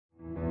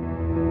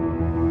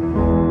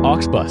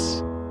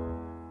Auxbus.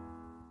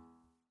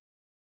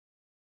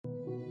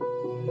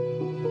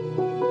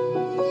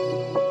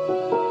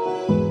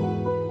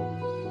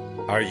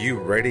 Are you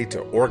ready to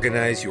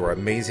organize your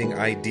amazing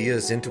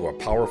ideas into a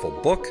powerful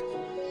book?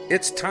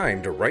 It's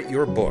time to write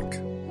your book.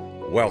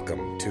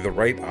 Welcome to The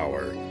Write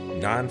Hour,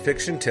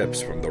 nonfiction tips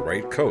from the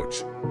right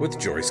coach with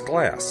Joyce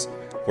Glass,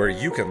 where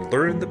you can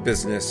learn the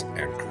business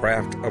and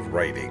craft of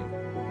writing.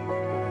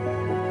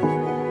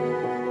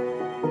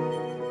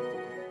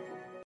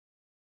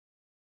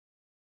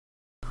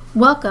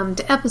 Welcome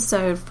to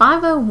episode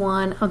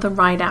 501 of The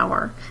Write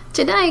Hour.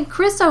 Today,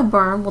 Chris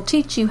O'Byrne will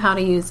teach you how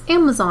to use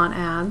Amazon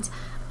ads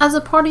as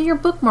a part of your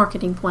book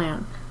marketing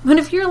plan. But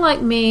if you're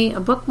like me, a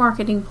book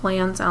marketing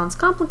plan sounds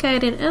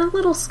complicated and a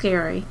little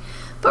scary,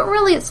 but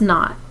really it's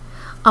not.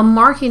 A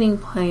marketing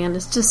plan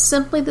is just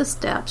simply the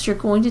steps you're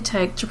going to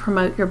take to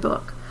promote your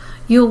book.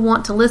 You'll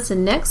want to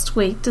listen next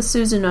week to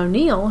Susan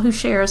O'Neill, who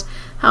shares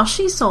how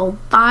she sold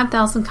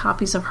 5,000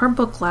 copies of her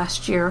book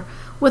last year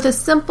with a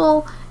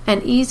simple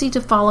and easy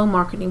to follow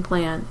marketing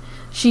plan.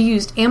 She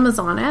used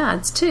Amazon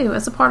ads too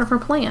as a part of her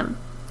plan.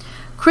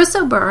 Chris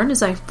O'Byrne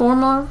is a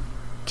former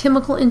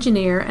chemical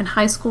engineer and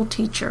high school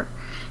teacher.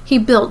 He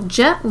built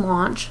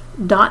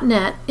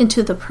JetLaunch.net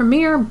into the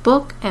premier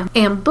book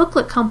and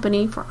booklet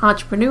company for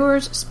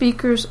entrepreneurs,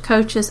 speakers,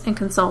 coaches, and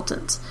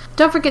consultants.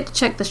 Don't forget to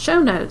check the show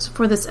notes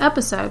for this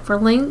episode for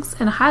links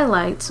and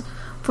highlights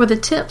for the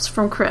tips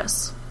from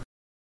Chris.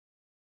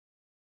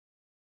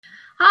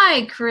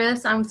 Hi,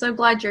 Chris. I'm so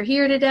glad you're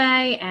here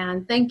today,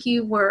 and thank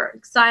you. We're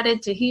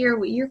excited to hear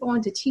what you're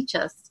going to teach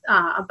us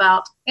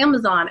about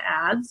Amazon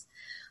ads.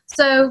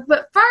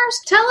 But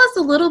first, tell us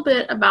a little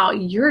bit about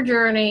your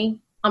journey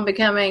on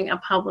becoming a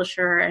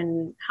publisher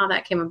and how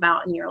that came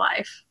about in your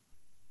life.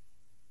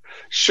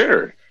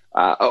 Sure.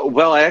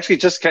 Well, I actually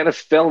just kind of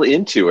fell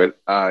into it.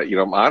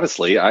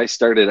 Honestly, I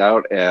started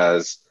out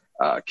as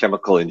a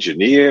chemical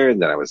engineer,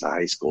 and then I was a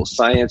high school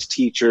science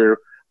teacher,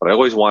 but I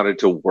always wanted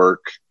to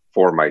work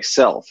for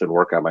myself and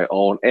work on my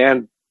own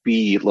and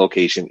be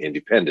location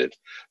independent.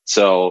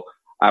 So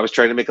I was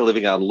trying to make a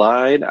living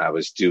online. I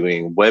was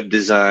doing web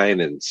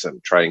design and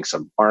trying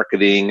some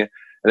marketing. And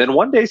then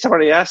one day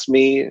somebody asked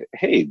me,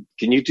 hey,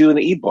 can you do an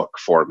ebook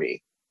for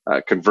me?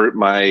 Convert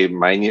my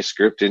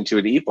manuscript into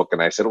an ebook.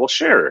 And I said, well,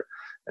 sure.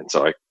 And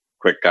so I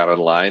quick got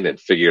online and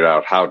figured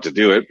out how to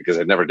do it because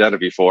I'd never done it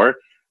before.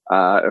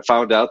 I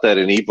found out that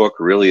an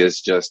ebook really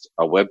is just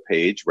a web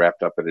page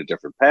wrapped up in a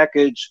different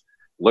package,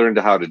 learned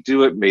how to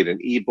do it, made an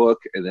ebook,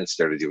 and then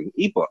started doing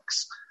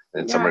ebooks.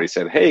 And somebody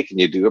said, hey, can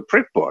you do a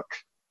print book?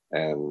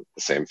 And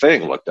the same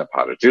thing, looked up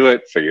how to do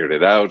it, figured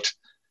it out,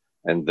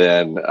 and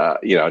then,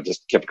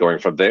 just kept going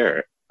from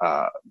there.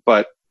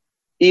 But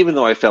even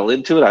though I fell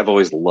into it, I've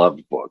always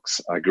loved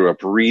books. I grew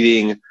up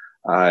reading.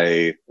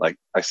 I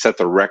set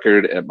the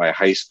record at my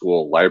high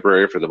school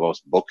library for the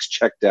most books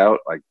checked out,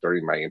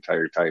 during my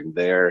entire time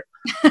there.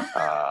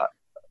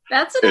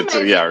 That's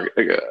amazing.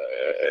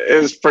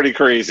 It was pretty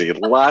crazy.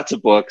 Lots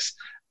of books.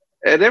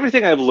 And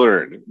everything I've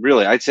learned,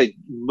 really, I'd say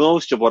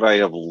most of what I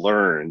have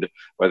learned,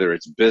 whether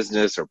it's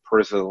business or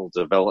personal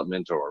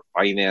development or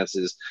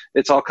finances,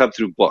 it's all come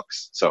through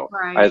books. So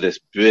I have this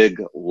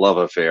big love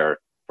affair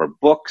for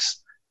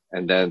books,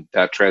 and then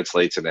that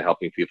translates into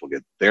helping people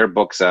get their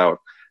books out.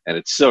 And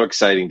it's so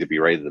exciting to be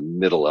right in the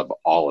middle of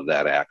all of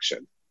that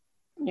action.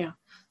 Yeah.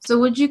 So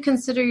would you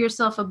consider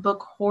yourself a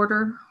book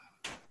hoarder?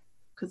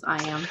 Because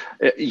I am.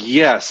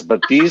 Yes,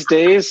 but these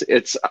days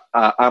it's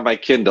on my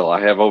Kindle.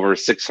 I have over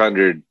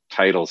 600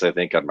 titles, I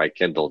think, on my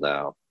Kindle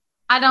now.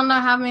 I don't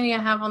know how many I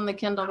have on the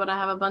Kindle, but I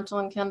have a bunch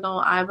on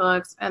Kindle,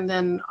 iBooks, and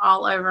then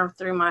all over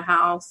through my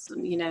house.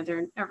 And, they're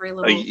in every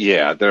little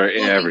they're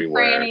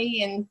everywhere.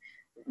 Cranny, and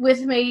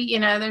with me,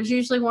 there's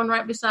usually one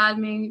right beside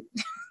me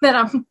that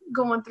I'm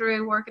going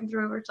through, working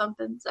through or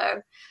something. So,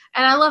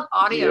 and I love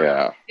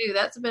audio too.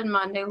 That's been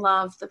my new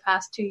love the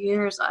past 2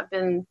 years. I've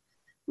been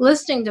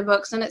listening to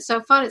books, and it's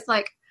so fun. It's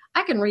like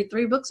I can read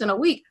 3 books in a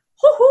week.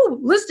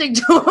 Listening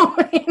to them.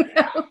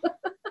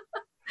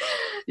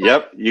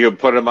 Yep, you can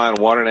put them on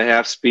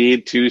 1.5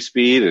 speed, 2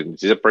 speed, and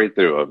zip right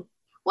through them.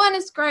 Well, and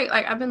it's great.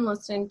 I've been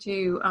listening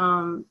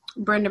to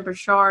Brendon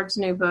Burchard's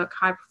new book,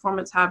 High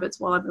Performance Habits,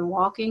 while I've been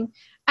walking,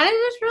 and it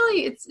is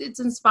really it's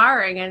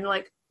inspiring and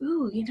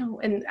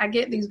and I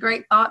get these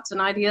great thoughts and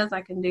ideas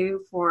I can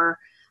do for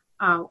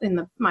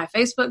in my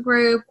Facebook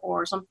group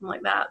or something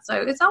like that. So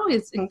it's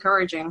always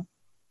encouraging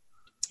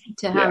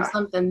to have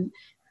something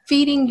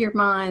feeding your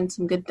mind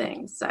some good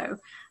things. So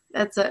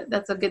that's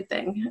a good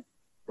thing.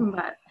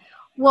 But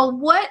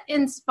what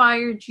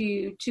inspired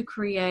you to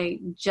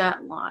create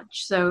JetLaunch?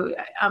 So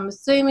I'm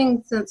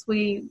assuming since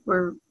we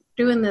were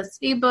doing this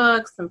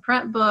ebooks and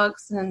print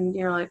books, and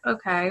you're like,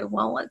 okay,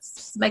 well,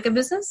 let's make a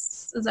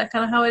business. Is that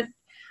kind of how it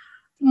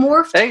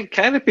morphed? It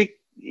kind of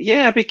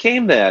it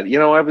became that.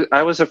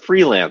 I was a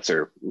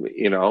freelancer,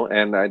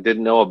 and I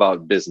didn't know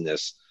about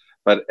business.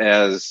 But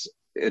as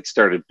it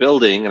started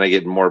building and I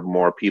get more and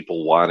more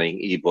people wanting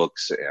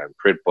ebooks and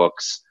print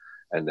books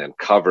and then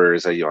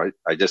covers, I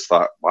just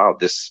thought, wow,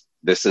 this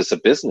is a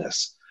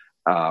business.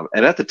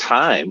 And at the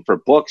time for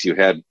books, you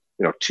had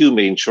two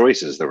main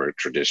choices. There were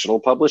traditional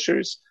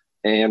publishers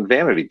and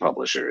vanity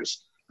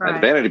publishers. Right. And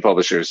the vanity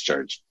publishers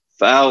charged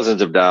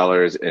thousands of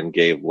dollars and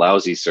gave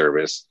lousy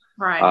service.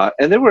 Right.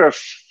 And there were a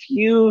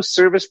few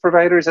service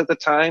providers at the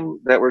time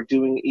that were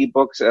doing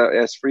ebooks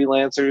as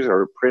freelancers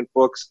or print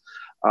books.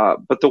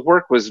 But the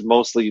work was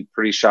mostly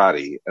pretty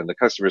shoddy and the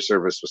customer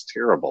service was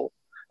terrible.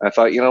 And I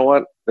thought, you know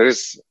what?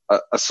 There's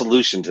a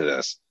solution to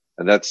this.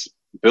 And that's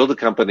build a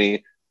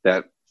company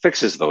that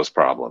fixes those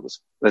problems,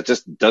 that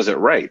just does it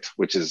right,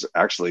 which is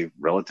actually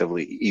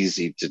relatively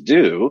easy to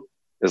do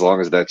as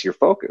long as that's your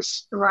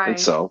focus. Right. And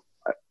so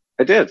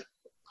I did.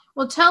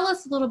 Well, tell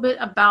us a little bit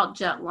about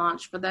Jet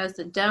Launch for those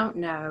that don't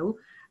know.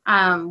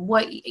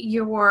 What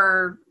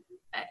your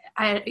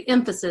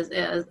emphasis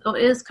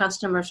is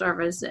customer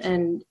service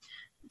and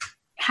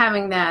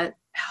having that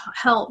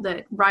help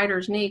that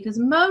writers need, because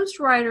most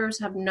writers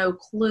have no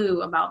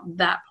clue about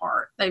that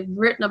part. They've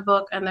written a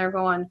book and they're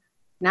going,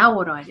 now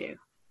what do I do?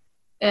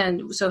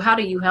 And so how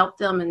do you help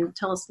them? And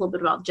tell us a little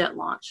bit about Jet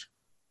Launch.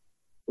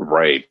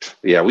 Right.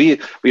 Yeah. We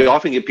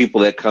often get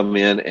people that come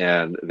in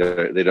and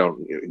they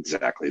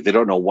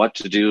don't know what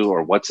to do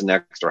or what's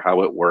next or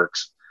how it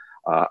works.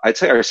 I'd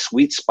say our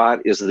sweet spot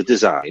is the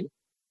design.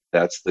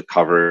 That's the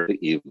cover,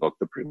 the ebook,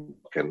 the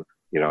print book, and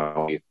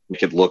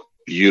make it look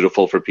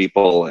beautiful for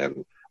people,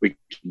 and we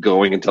keep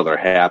going until they're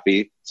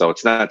happy. So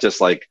it's not just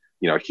like,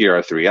 here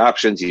are 3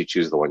 options, you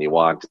choose the one you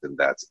want, and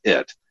that's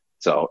it.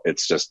 So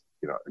it's just,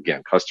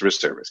 again, customer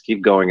service.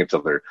 Keep going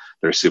until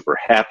they're super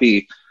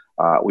happy.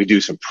 We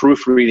do some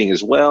proofreading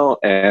as well,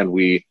 and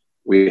we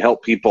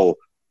help people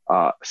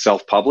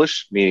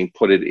self-publish, meaning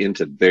put it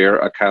into their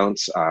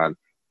accounts on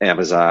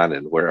Amazon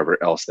and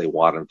wherever else they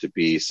want them to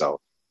be. So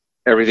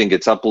everything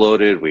gets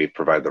uploaded. We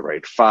provide the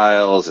right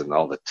files and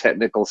all the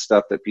technical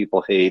stuff that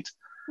people hate.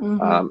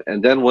 Mm-hmm.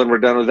 And then when we're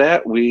done with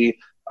that, we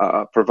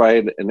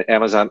provide an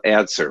Amazon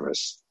ad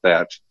service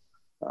that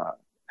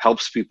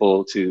helps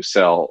people to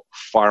sell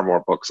far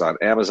more books on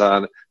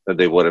Amazon than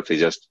they would if they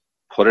just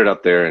put it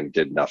up there and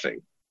did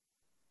nothing.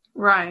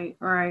 Right.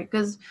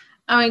 Because,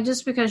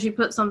 just because you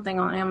put something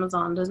on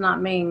Amazon does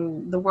not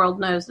mean the world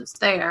knows it's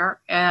there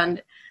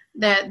and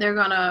that they're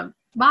going to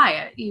buy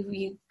it.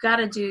 You got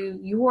to do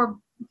your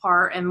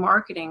part in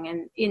marketing.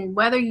 And in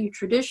whether you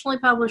traditionally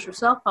publish or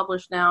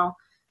self-publish now,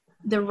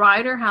 the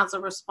writer has a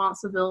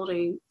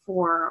responsibility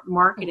for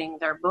marketing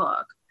their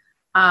book.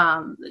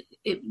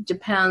 It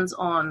depends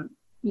on,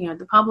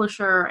 the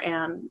publisher,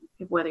 and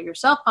whether you're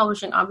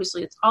self-publishing,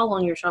 obviously it's all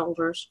on your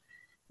shoulders.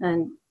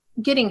 And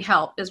getting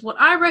help is what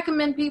I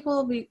recommend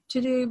people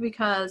to do,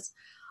 because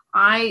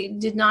I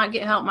did not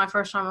get help my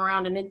first time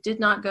around and it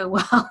did not go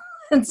well.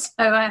 And so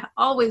I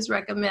always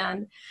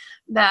recommend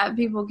that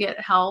people get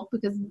help,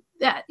 because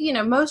that,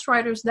 most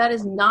writers, that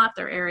is not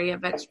their area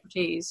of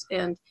expertise.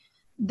 And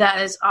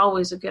that is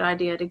always a good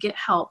idea to get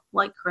help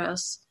like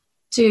Chris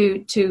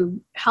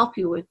to help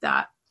you with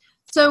that.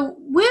 So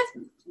with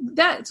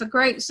that, it's a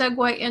great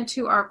segue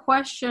into our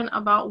question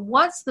about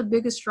what's the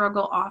biggest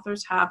struggle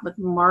authors have with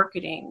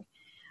marketing.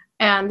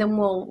 And then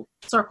we'll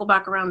circle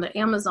back around to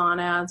Amazon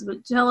ads,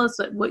 but tell us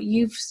what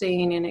you've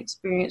seen and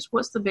experienced.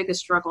 What's the biggest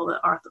struggle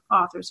that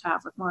authors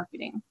have with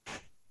marketing?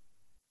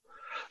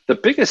 The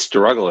biggest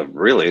struggle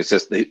really is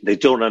just they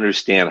don't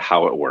understand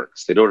how it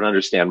works. They don't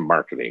understand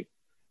marketing.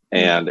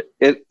 And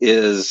it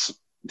is,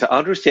 to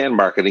understand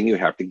marketing, you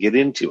have to get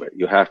into it.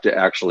 You have to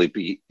actually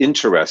be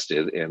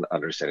interested in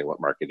understanding what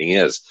marketing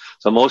is.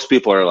 So most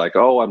people are like,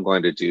 oh, I'm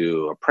going to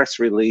do a press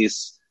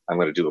release. I'm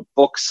going to do a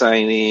book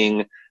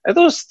signing. And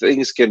those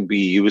things can be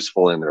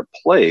useful in their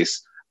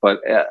place, but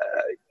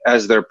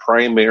as their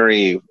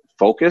primary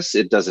focus,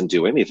 it doesn't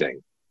do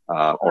anything.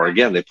 Or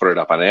again, they put it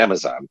up on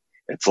Amazon.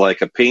 It's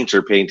like a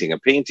painter painting a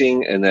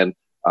painting and then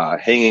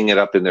hanging it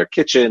up in their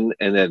kitchen,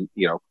 and then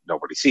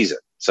nobody sees it.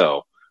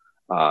 So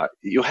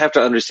you have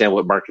to understand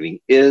what marketing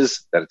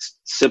is, that it's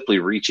simply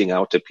reaching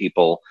out to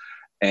people,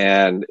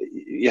 and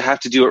you have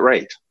to do it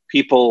right.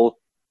 People,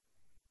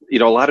 a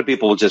lot of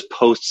people will just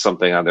post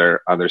something on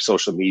their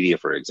social media,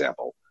 for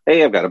example.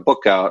 Hey, I've got a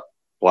book out,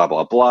 blah,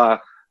 blah, blah.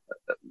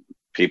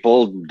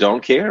 People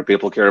don't care.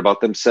 People care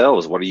about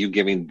themselves. What are you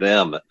giving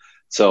them?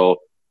 So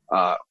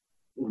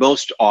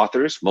most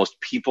authors, most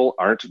people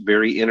aren't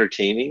very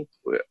entertaining,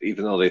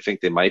 even though they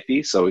think they might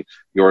be. So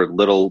your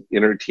little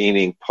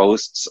entertaining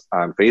posts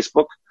on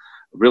Facebook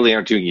really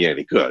aren't doing you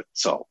any good.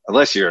 So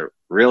unless you're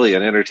really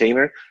an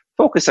entertainer,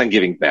 focus on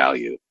giving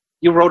value.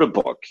 You wrote a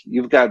book.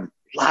 You've got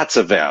lots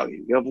of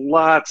value. You have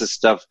lots of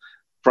stuff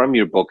from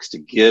your books to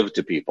give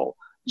to people.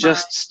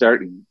 Just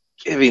start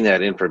giving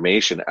that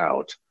information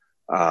out.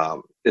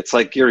 It's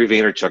like Gary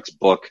Vaynerchuk's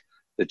book,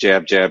 The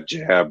Jab, Jab,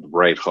 Jab,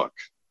 Right Hook.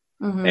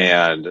 Mm-hmm.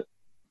 And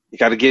you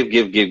got to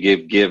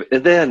give.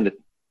 And then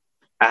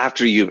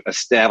after you've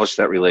established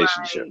that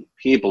relationship,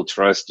 people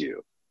trust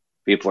you.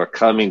 People are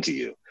coming to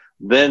you.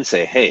 Then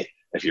say, hey,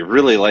 if you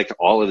really like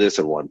all of this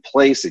in one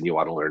place and you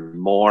want to learn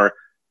more,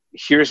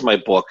 here's my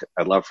book.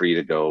 I'd love for you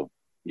to go,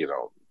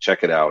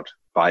 check it out,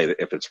 buy it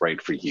if it's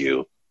right for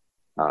you,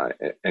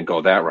 and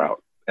go that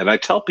route. And I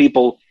tell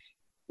people,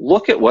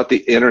 look at what the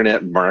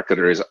internet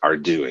marketers are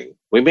doing.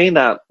 We may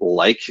not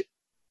like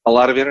a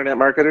lot of internet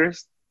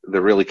marketers.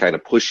 They're really kind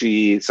of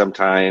pushy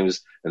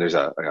sometimes, and there's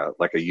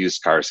like a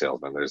used car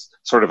salesman. There's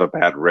sort of a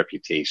bad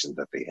reputation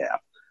that they have.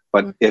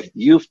 But if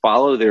you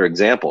follow their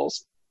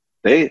examples,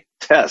 they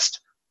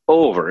test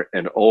over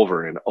and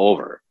over and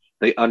over.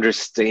 They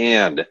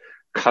understand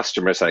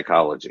customer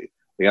psychology.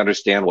 They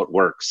understand what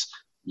works.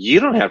 You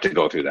don't have to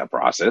go through that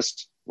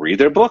process. Read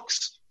their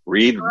books.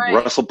 Read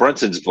Russell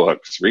Brunson's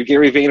books. Read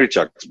Gary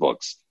Vaynerchuk's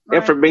books. Right.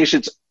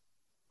 Information's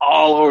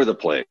all over the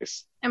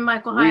place. And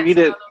Michael Hyatt's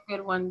another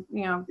good one,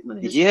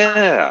 with his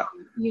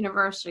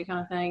university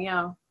kind of thing,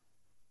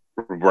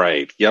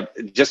 Right. Yep.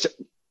 Just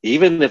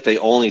even if they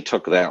only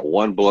took that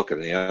one book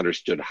and they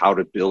understood how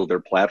to build their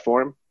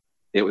platform,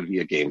 it would be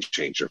a game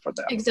changer for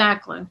them.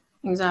 Exactly.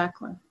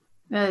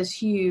 That is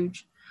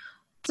huge.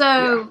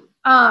 So,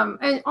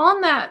 and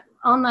on that,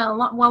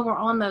 while we're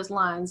on those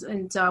lines,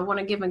 and I want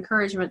to give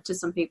encouragement to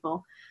some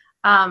people.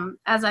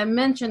 As I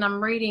mentioned,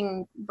 I'm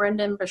reading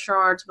Brendon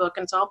Burchard's book,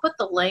 and so I'll put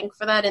the link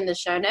for that in the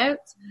show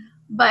notes.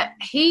 But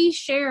he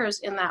shares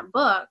in that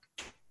book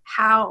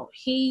how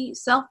he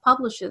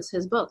self-publishes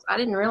his books. I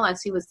didn't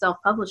realize he was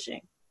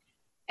self-publishing.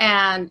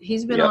 And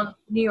he's been on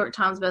New York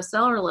Times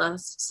bestseller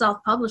list,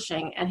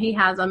 self-publishing, and he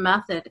has a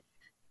method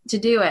to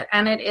do it.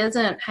 And it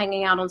isn't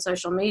hanging out on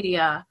social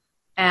media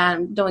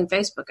and doing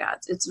Facebook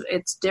ads.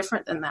 It's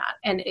different than that.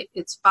 And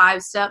it's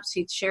 5 steps.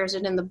 He shares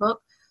it in the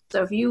book.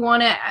 So if you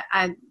want it,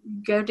 I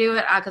go do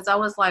it, because I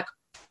was like,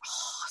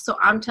 so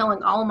I'm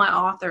telling all my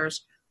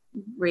authors,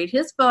 read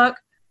his book.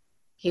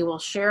 He will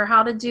share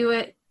how to do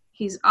it.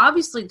 He's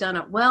obviously done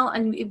it well,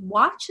 and you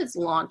watch his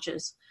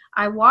launches.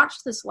 I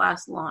watched this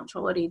last launch,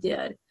 what he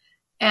did,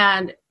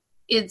 and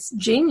it's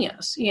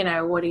genius,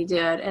 what he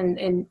did,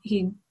 and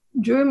he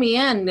drew me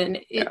in, and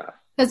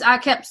because I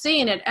kept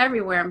seeing it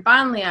everywhere, and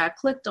finally I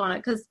clicked on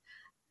it, because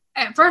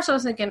at first I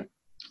was thinking,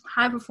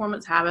 high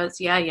performance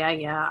habits,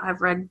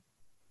 I've read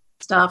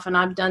stuff, and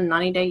I've done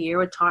 90-day year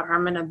with Todd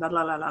Herman and blah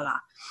blah blah blah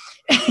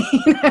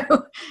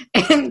blah.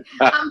 And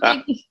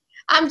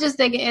I'm just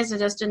thinking it's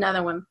just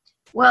another one.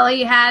 Well,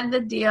 he had the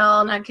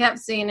deal, and I kept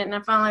seeing it, and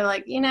I finally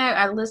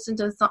I listened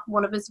to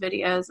one of his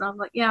videos, and I was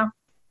like,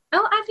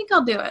 I think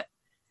I'll do it.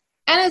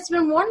 And it's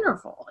been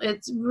wonderful.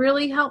 It's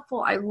really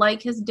helpful. I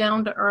like his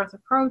down-to-earth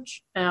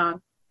approach.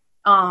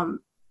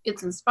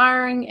 It's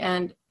inspiring,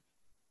 and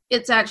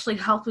it's actually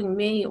helping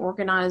me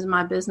organize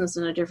my business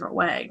in a different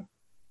way.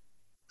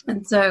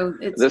 And so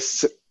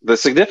it's the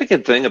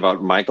significant thing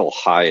about Michael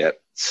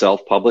Hyatt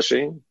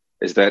self-publishing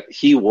is that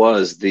he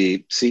was the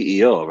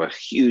CEO of a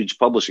huge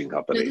publishing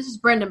company. No, this is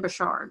Brendon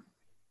Burchard.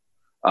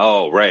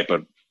 Oh, right.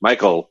 But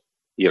Michael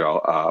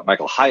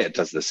Hyatt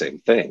does the same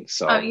thing.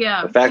 So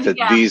the fact that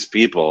these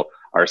people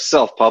are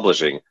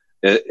self-publishing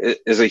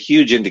is a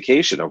huge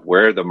indication of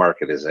where the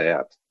market is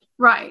at.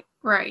 Right.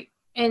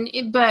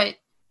 But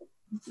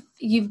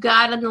you've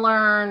got to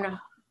learn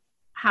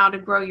how to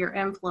grow your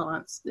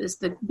influence is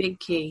the big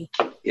key.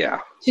 Yeah.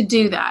 To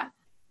do that,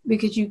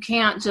 because you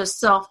can't just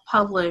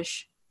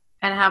self-publish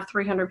and have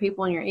 300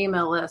 people on your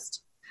email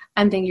list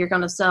and think you're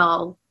going to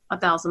sell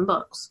 1,000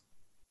 books.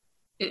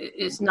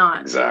 It's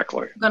not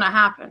exactly going to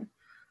happen.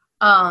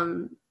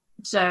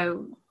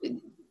 So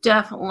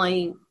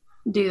definitely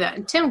do that.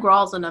 And Tim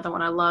Grall's another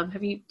one I love.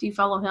 Do you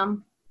follow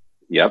him?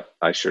 Yep,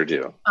 I sure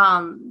do.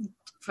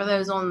 For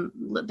those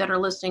that are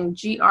listening,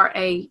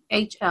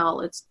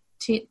 GRAHL, it's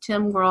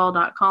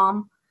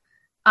timgrall.com.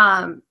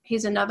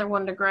 He's another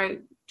one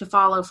to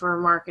follow for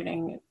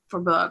marketing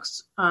for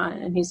books.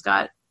 And he's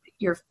got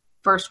your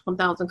first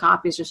 1,000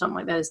 copies or something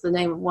like that is the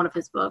name of one of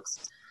his books.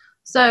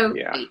 So,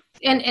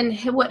 and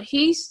what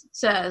he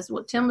says,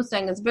 what Tim was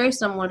saying is very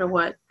similar to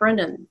what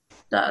Brendon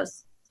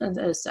does and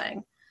is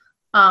saying.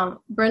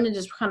 Brendon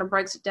just kind of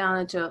breaks it down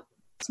into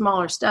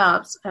smaller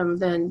steps, and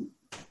then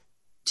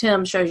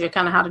Tim shows you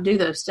kind of how to do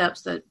those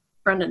steps that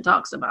Brendon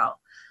talks about.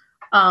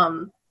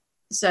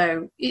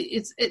 So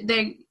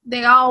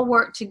they all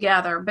work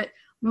together. But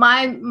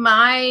my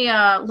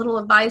little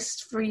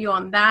advice for you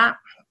on that: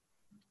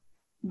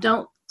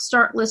 don't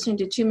start listening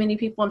to too many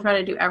people and try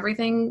to do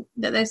everything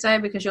that they say,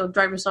 because you'll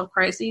drive yourself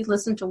crazy.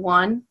 Listen to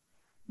one,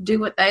 do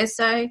what they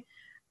say,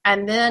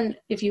 and then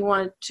if you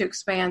wanted to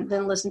expand,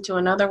 then listen to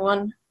another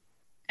one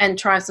and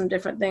try some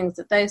different things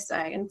that they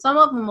say. And some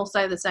of them will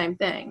say the same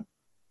thing,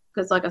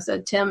 because like I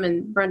said, Tim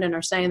and Brendon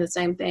are saying the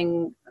same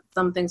thing.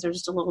 Some things are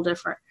just a little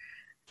different.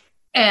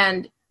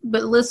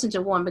 But listen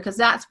to one, because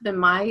that's been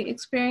my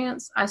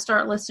experience. I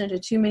start listening to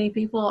too many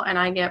people and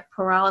I get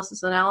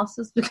paralysis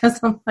analysis, because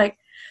I'm like,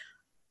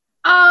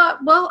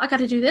 well, I got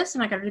to do this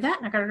and I got to do that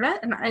and I got to do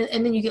that.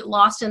 And then you get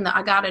lost in the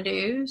I got to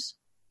do's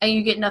and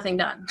you get nothing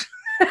done.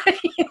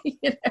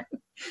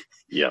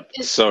 Yep.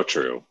 So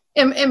true.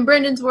 In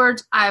Brendon's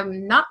words,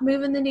 I'm not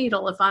moving the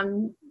needle if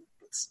I'm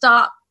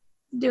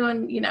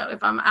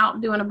if I'm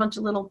out doing a bunch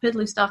of little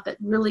piddly stuff that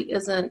really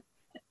isn't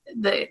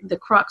the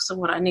crux of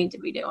what I need to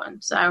be doing.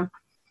 So,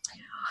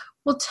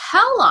 well,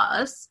 tell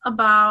us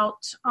about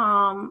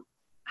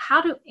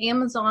how do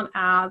Amazon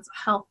ads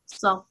help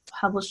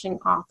self-publishing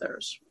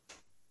authors?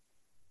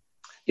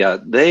 Yeah,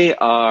 they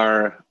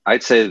are,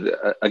 I'd say,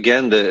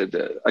 again,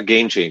 a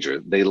game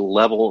changer. They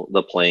level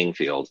the playing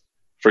field.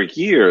 For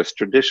years,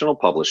 traditional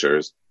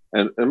publishers,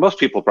 and most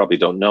people probably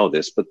don't know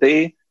this, but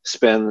they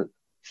spend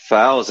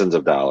thousands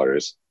of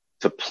dollars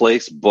to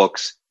place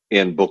books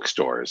in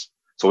bookstores.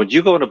 So when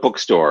you go in a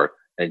bookstore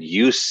and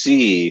you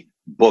see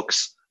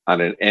books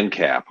on an end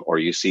cap, or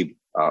you see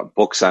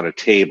books on a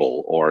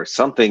table, or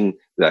something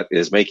that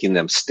is making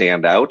them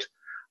stand out,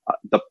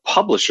 the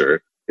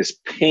publisher is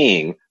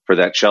paying for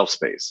that shelf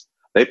space.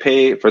 They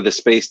pay for the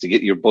space to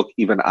get your book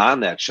even on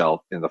that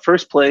shelf in the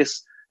first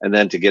place, and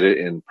then to get it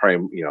in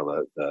prime,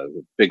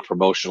 the big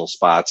promotional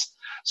spots.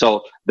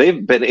 So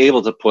they've been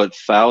able to put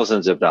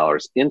thousands of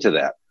dollars into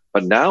that.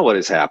 But now what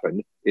has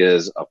happened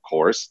is, of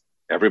course,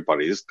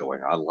 everybody's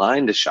going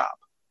online to shop.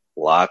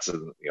 Lots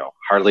of,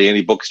 hardly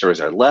any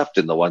bookstores are left,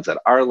 and the ones that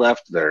are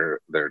left, they're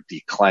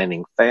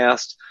declining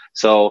fast.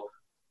 So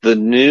the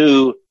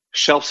new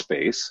shelf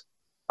space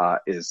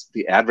is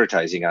the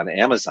advertising on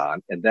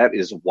Amazon, and that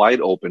is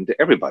wide open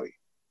to everybody.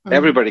 Mm-hmm.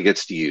 Everybody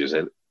gets to use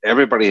it.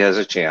 Everybody has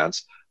a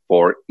chance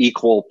for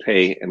equal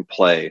pay and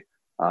play,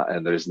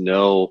 and there's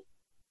no,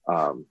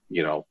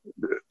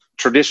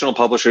 traditional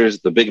publishers,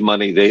 the big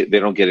money, they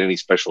don't get any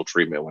special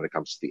treatment when it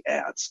comes to the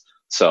ads.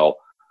 So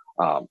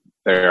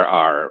there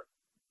are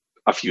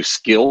a few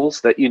skills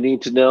that you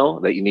need to know,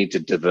 that you need to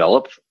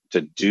develop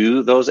to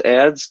do those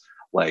ads,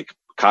 like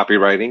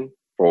copywriting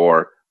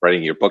for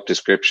writing your book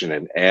description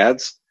and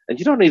ads. And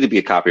you don't need to be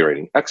a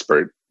copywriting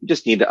expert. You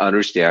just need to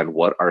understand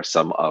what are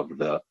some of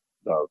the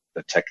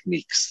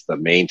techniques, the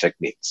main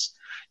techniques.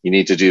 You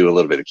need to do a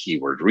little bit of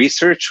keyword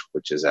research,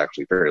 which is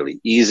actually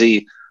fairly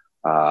easy.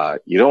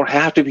 You don't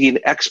have to be an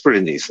expert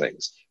in these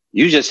things.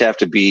 You just have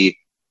to be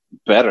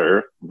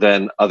better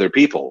than other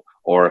people,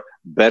 or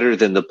better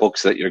than the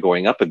books that you're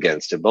going up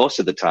against. And most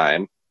of the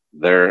time,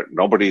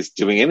 nobody's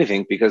doing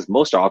anything, because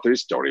most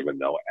authors don't even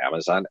know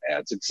Amazon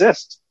ads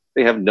exist.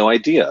 They have no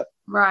idea.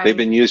 Right. They've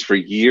been used for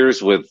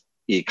years with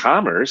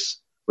e-commerce,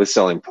 with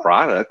selling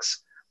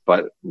products,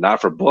 but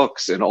not for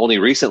books. And only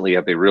recently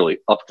have they really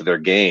upped their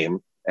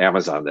game,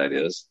 Amazon that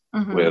is,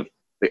 mm-hmm. with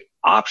the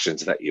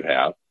options that you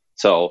have.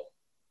 So,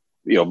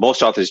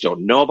 most authors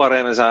don't know about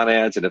Amazon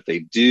ads, and if they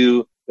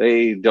do,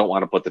 they don't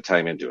want to put the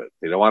time into it.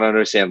 They don't want to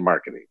understand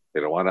marketing. They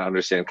don't want to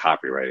understand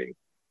copywriting.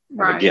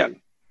 Right. And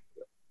again,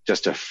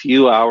 just a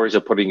few hours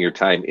of putting your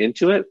time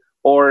into it,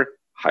 or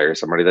hire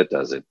somebody that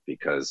does it,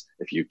 because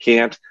if you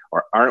can't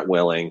or aren't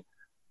willing,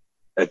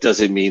 it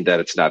doesn't mean that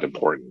it's not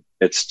important.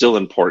 It's still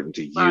important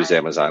to use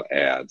Amazon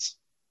ads.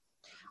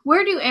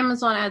 Where do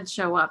Amazon ads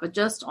show up?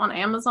 Just on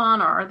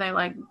Amazon, or are they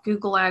like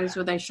Google ads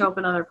where they show up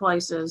in other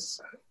places?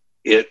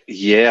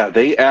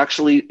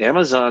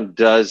 Amazon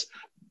does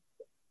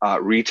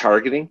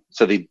retargeting.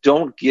 So they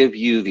don't give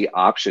you the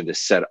option to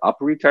set up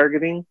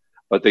retargeting,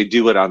 but they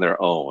do it on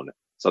their own.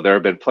 So there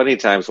have been plenty of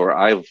times where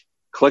I've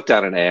clicked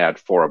on an ad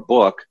for a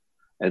book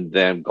and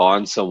then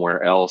gone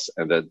somewhere else,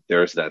 and then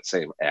there's that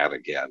same ad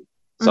again.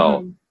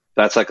 So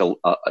that's like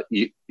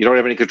you don't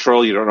have any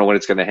control. You don't know when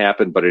it's going to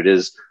happen, but it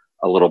is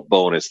a little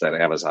bonus that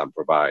Amazon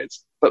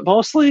provides. But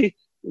mostly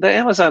the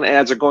Amazon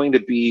ads are going to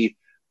be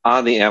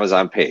on the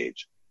Amazon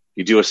page.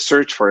 You do a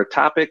search for a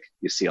topic,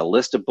 you see a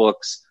list of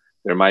books.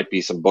 There might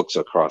be some books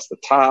across the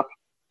top.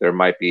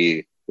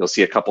 You'll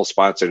see a couple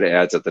sponsored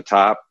ads at the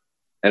top.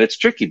 And it's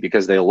tricky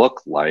because they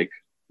look like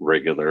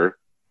regular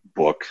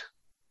book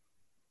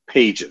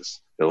pages.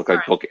 They look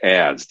like book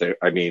ads. They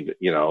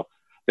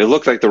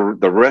look like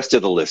the rest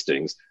of the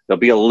listings. There'll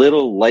be a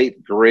little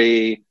light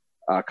gray,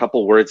 a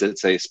couple words that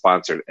say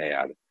sponsored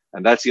ad.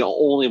 And that's the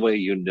only way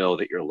you know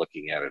that you're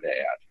looking at an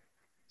ad.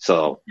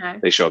 So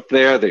They show up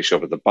there, they show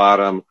up at the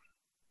bottom.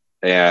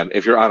 And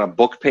if you're on a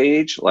book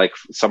page, like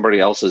somebody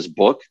else's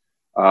book,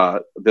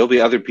 there'll be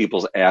other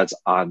people's ads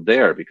on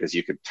there, because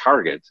you can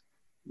target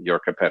your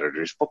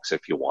competitors' books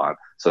if you want,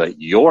 so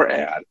that your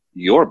ad,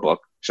 your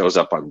book, shows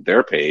up on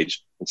their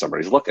page and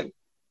somebody's looking.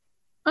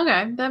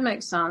 Okay, that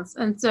makes sense.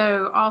 And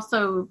so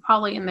also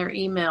probably in their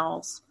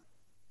emails,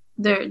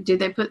 do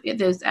they put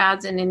those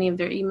ads in any of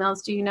their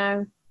emails? Do you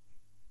know?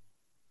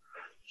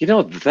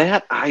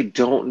 That I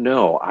don't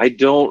know. I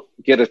don't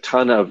get a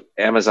ton of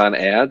Amazon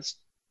ads.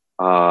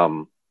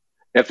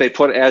 If they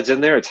put ads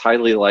in there, it's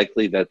highly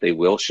likely that they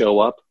will show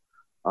up.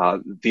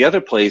 The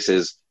other place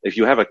is if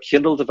you have a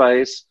Kindle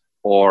device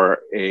or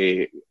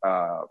the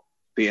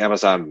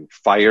Amazon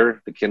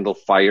Fire, the Kindle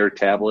Fire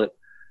tablet,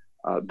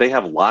 they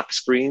have lock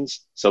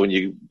screens. So when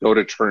you go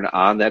to turn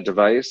on that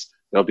device,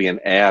 there'll be an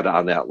ad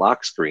on that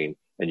lock screen,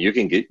 and you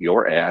can get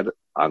your ad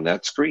on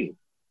that screen.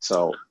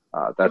 So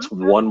that's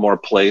one more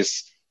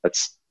place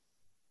that's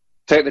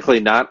technically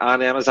not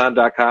on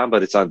Amazon.com,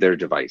 but it's on their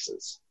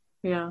devices.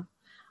 Yeah.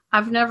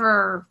 I've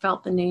never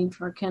felt the need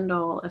for a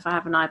Kindle if I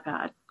have an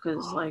iPad,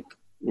 because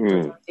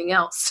there's nothing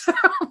else.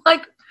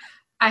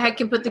 I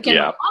can put the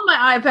Kindle on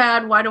my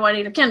iPad. Why do I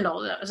need a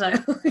Kindle? So,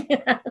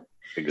 yeah.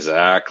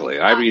 Exactly.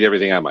 I read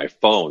everything on my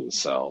phone,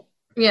 so.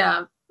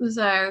 Yeah.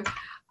 So,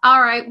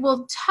 all right.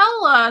 Well,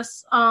 tell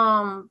us,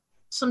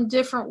 some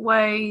different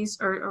ways,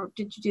 or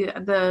did you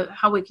do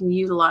how we can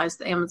utilize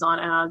the Amazon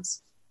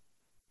ads?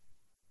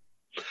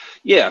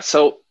 Yeah,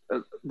 so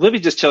let me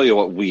just tell you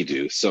what we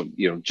do. So,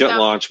 Jet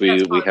Launch, we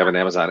have an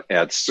Amazon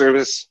ad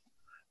service.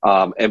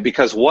 And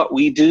because what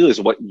we do is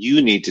what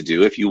you need to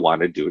do if you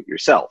want to do it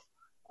yourself.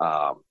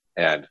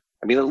 And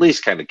I mean, at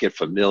least kind of get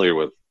familiar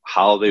with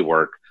how they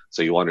work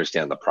so you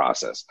understand the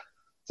process.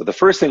 So the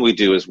first thing we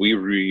do is we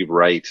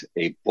rewrite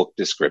a book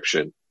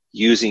description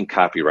using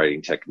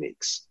copywriting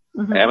techniques.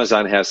 Mm-hmm.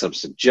 Amazon has some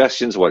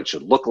suggestions what it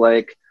should look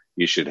like.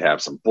 You should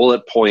have some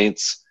bullet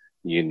points.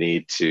 You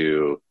need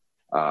to,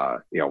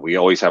 we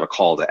always have a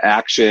call to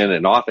action,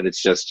 and often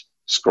it's just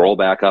scroll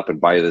back up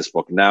and buy this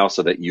book now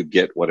so that you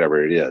get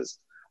whatever it is.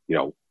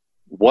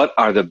 What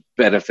are the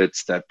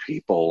benefits that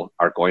people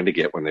are going to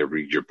get when they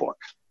read your book?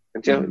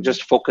 And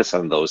just focus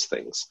on those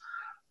things.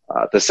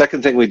 The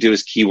second thing we do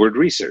is keyword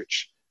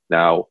research.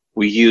 Now,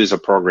 we use a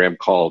program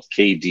called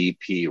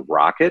KDP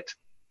Rocket,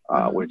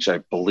 which I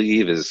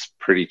believe is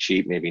pretty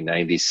cheap, maybe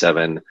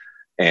 $97.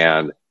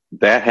 And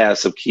that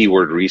has some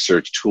keyword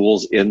research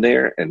tools in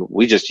there. And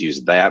we just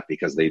use that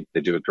because they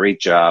do a great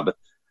job.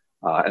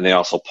 And they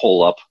also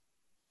pull up,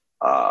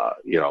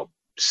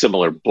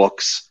 similar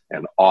books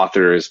and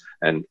authors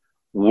and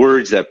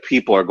words that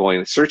people are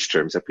going, search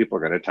terms that people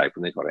are going to type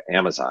when they go to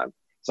Amazon.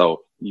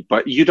 So,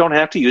 but you don't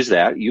have to use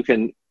that.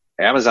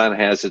 Amazon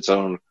has its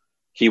own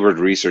keyword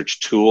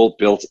research tool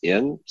built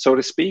in, so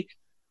to speak.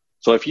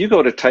 So if you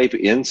go to type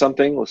in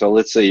something, so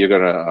let's say you're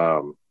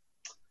going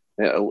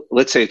to,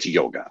 let's say it's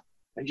yoga,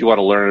 and you want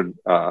to learn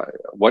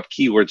what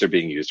keywords are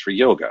being used for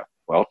yoga.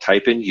 Well,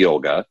 type in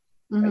yoga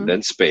and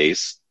then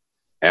space.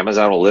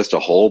 Amazon will list a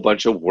whole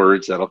bunch of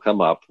words that'll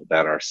come up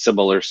that are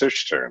similar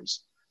search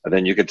terms. And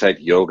then you can type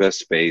yoga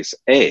space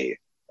A,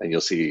 and you'll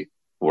see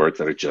words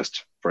that are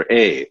just for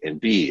A and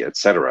B,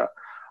 etc.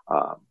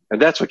 And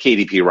that's what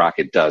KDP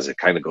Rocket does. It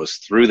kind of goes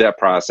through that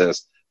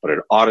process, but it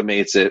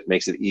automates it,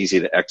 makes it easy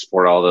to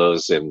export all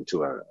those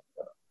into a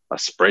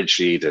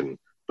spreadsheet, and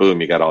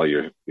boom, you got all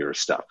your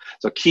stuff.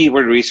 So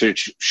keyword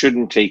research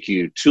shouldn't take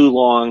you too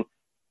long,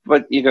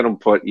 but you're going to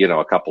put,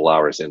 a couple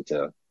hours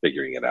into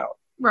figuring it out.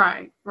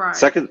 Right.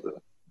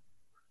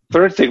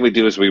 Third thing we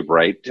do is we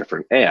write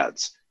different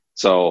ads.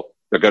 So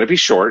they're going to be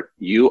short.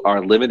 You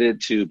are limited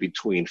to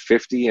between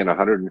 50 and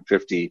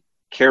 150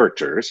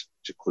 characters,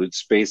 which includes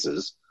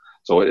spaces.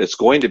 So it's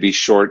going to be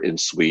short and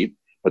sweet,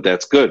 but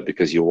that's good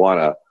because you want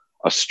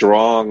a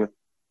strong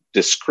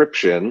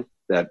description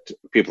that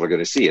people are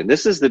going to see. And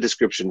this is the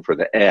description for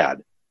the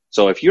ad.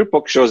 So if your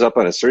book shows up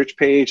on a search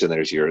page and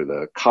there's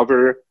the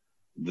cover,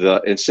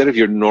 instead of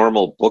your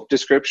normal book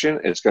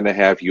description, it's going to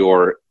have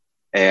your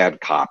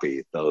ad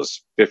copy,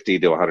 those 50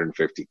 to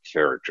 150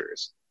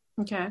 characters.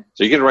 Okay.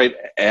 So you can write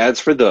ads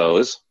for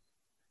those,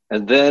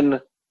 and then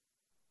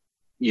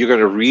you're going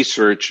to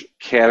research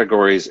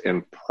categories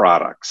and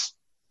products.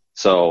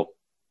 So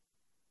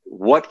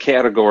what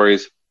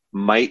categories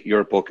might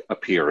your book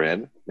appear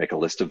in? Make a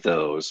list of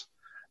those.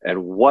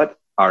 And what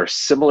are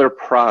similar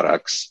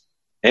products,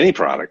 any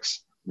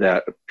products,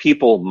 that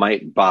people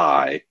might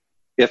buy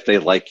if they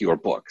like your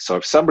book? So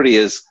if somebody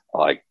is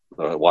like,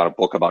 want a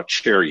book about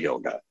chair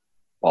yoga,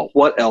 well,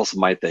 what else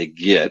might they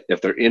get if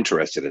they're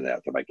interested in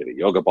that? They might get a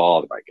yoga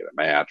ball, they might get a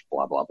mat,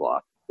 blah, blah, blah.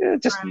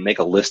 Just make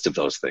a list of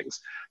those things.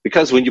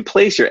 Because when you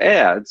place your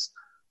ads,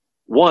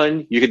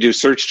 one, you can do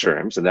search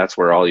terms, and that's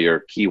where all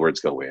your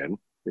keywords go in.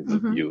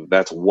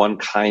 That's one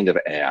kind of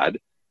ad.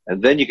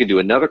 And then you can do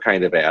another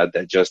kind of ad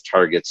that just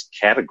targets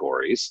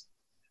categories.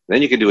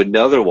 Then you can do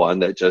another one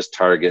that just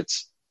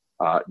targets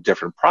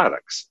different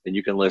products. And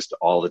you can list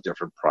all the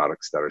different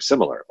products that are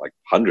similar, like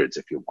hundreds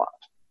if you want.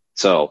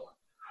 So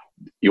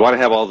you want to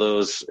have all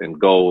those and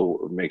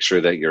go make sure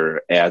that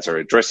your ads are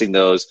addressing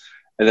those,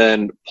 and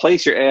then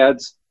place your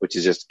ads, which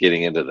is just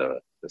getting into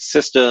the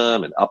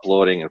system and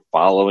uploading and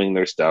following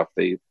their stuff.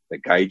 They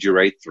guide you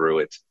right through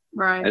it.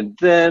 Right. And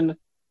then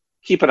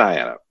keep an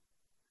eye on it.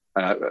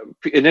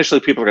 Initially,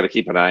 people are going to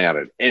keep an eye on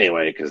it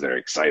anyway because they're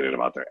excited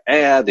about their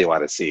ad. They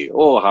want to see,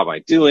 how am I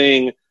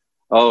doing?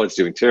 Oh, it's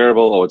doing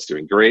terrible. Oh, it's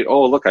doing great.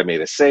 Oh, look, I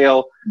made a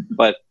sale.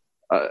 But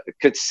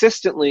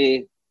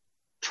consistently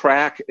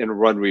track and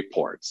run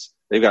reports.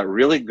 They've got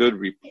really good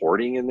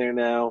reporting in there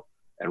now,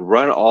 and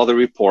run all the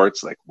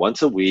reports like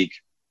once a week.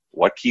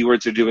 What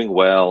keywords are doing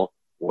well?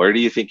 Where do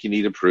you think you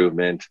need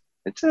improvement?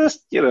 And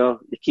just, you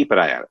keep an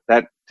eye on it.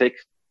 That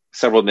takes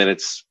several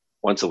minutes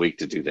once a week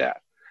to do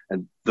that.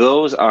 And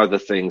those are the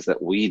things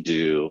that we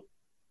do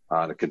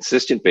on a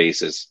consistent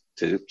basis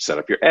to set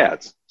up your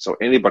ads. So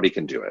anybody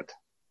can do it.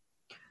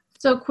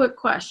 So quick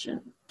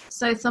question.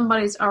 Say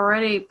somebody's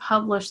already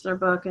published their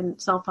book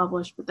and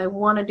self-published, but they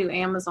want to do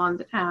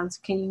Amazon ads.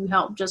 Can you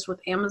help just with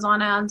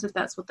Amazon ads if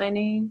that's what they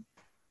need?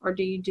 Or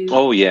do you do...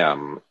 Oh,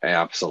 yeah,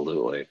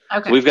 absolutely.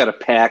 Okay. We've got a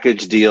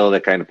package deal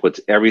that kind of puts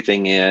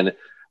everything in.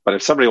 But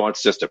if somebody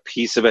wants just a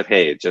piece of it,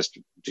 hey, just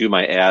do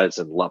my ads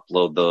and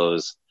upload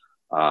those.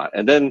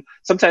 And then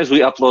sometimes we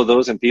upload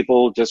those and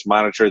people just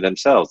monitor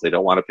themselves. They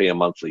don't want to pay a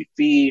monthly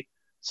fee.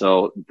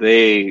 So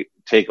they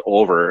take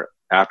over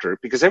after,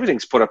 because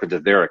everything's put up into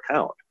their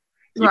account.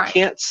 You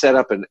can't set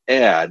up an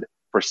ad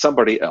for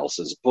somebody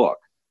else's book.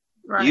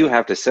 Right. You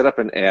have to set up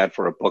an ad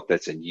for a book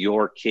that's in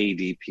your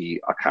KDP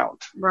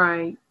account.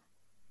 Right.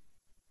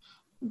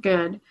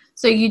 Good.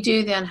 So you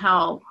do then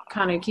help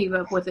kind of keep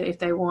up with it if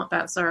they want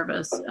that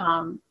service.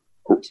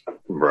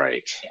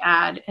 Right.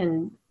 Ad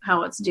and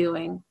how it's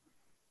doing.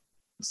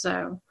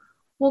 So,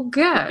 well,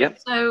 good. Yep.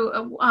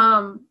 So,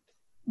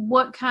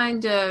 what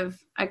kind of,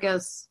 I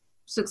guess,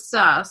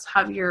 success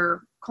have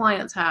your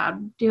clients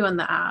had doing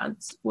the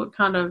ads? What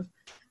kind of,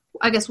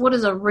 I guess, what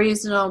is a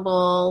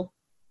reasonable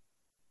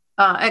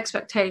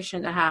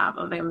expectation to have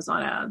of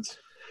Amazon ads?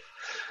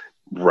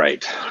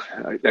 Right.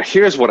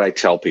 Here's what I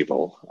tell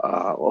people.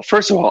 Well,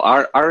 first of all,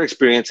 our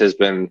experience has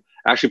been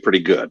actually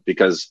pretty good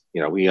because,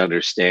 we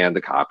understand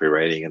the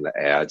copywriting and the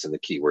ads and the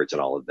keywords and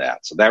all of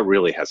that. So that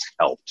really has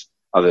helped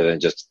other than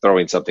just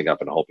throwing something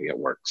up and hoping it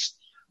works.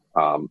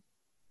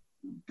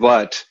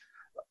 But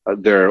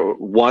there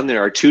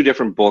are two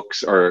different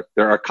books, or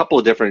there are a couple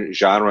of different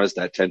genres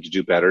that tend to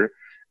do better.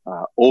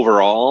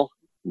 Overall,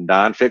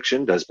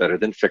 nonfiction does better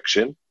than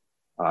fiction.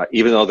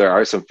 Even though there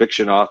are some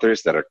fiction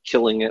authors that are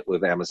killing it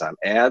with Amazon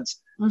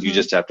ads, Mm-hmm. you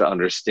just have to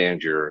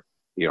understand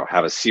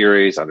have a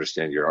series,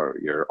 understand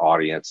your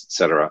audience,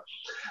 etc.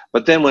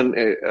 But then when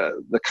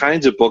the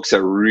kinds of books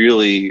that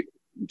really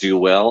do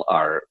well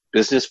are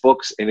business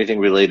books, anything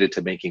related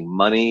to making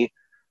money,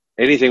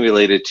 anything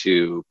related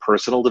to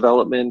personal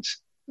development,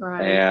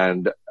 Right.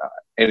 and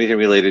anything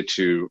related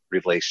to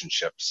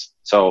relationships.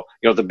 So,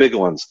 the big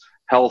ones,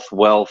 health,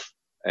 wealth,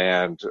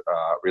 and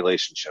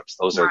relationships.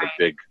 Those are the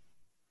big,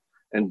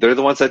 and they're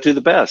the ones that do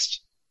the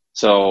best.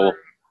 So,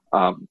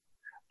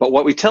 but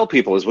what we tell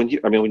people is when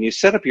you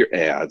set up your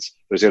ads,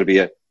 there's going to be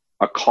a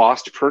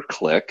cost per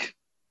click,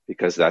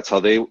 because that's how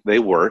they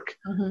work.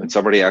 Mm-hmm. When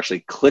somebody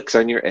actually clicks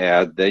on your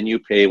ad, then you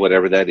pay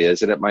whatever that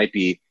is, and it might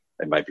be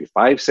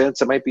 5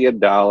 cents, it might be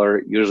 $1.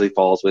 It usually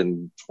falls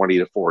within 20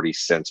 to 40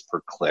 cents per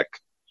click.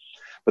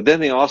 But then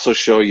they also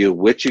show you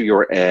which of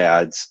your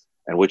ads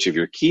and which of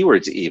your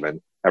keywords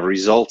even have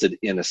resulted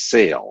in a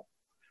sale.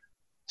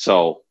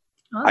 So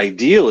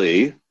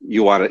ideally,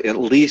 you want to at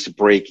least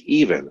break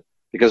even,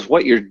 because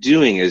what you're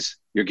doing is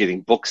you're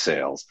getting book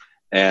sales.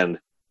 And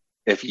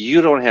if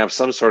you don't have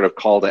some sort of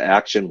call to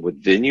action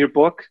within your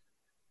book,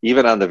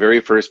 even on the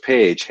very first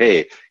page,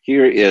 hey,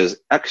 here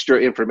is extra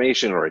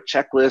information or a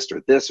checklist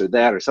or this or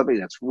that or something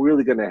that's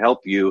really going to help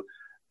you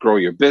grow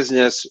your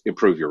business,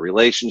 improve your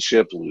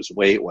relationship, lose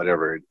weight,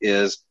 whatever it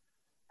is,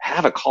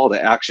 have a call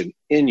to action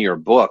in your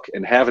book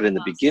and have it in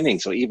the beginning,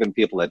 so even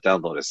people that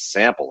download a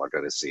sample are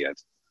going to see it.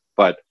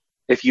 But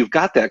if you've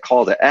got that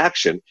call to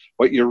action,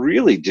 what you're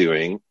really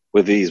doing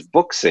with these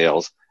book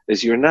sales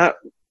is you're not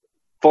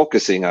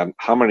focusing on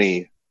how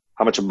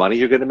much money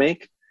you're going to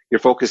make. You're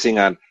focusing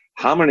on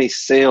how many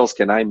sales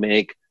can I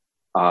make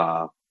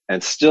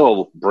and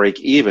still break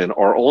even,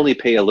 or only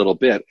pay a little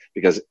bit,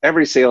 because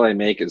every sale I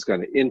make is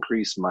going to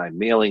increase my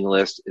mailing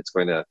list. It's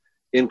going to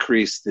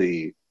increase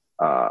the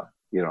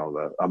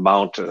the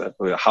amount,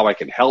 how I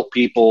can help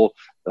people,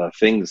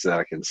 things that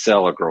I can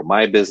sell or grow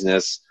my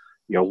business.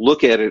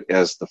 Look at it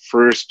as the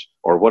first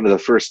or one of the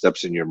first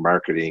steps in your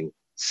marketing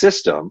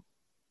system.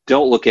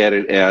 Don't look at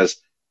it as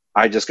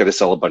I just got to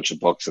sell a bunch of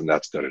books and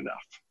that's good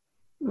enough.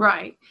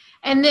 Right.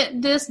 And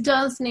this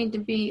does need to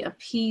be a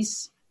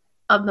piece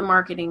of the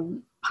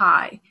marketing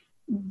pie.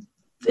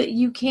 That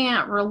you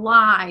can't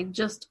rely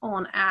just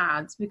on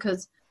ads,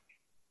 because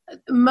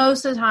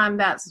most of the time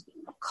that's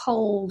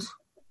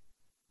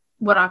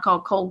what I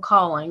call cold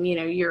calling.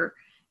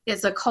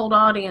 It's a cold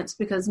audience,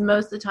 because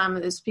most of the time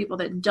those people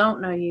that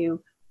don't know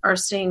you are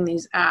seeing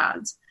these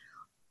ads.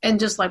 And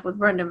just like with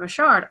Brendan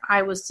Burchard,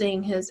 I was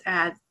seeing his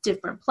ads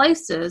different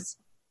places.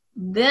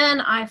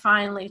 Then I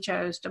finally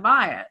chose to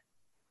buy it.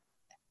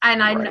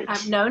 And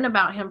I've known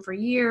about him for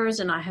years,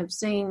 and I have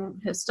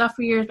seen his stuff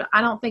for years, but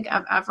I don't think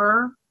I've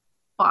ever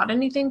bought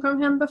anything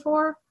from him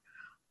before.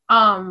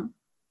 And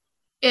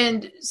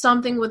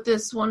something with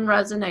this one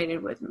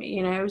resonated with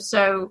me,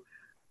 so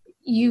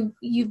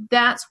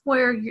that's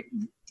where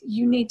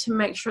you need to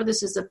make sure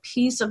this is a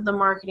piece of the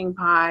marketing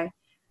pie,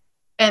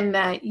 and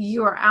that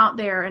you are out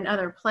there in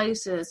other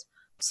places,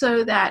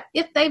 so that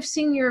if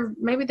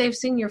maybe they've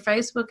seen your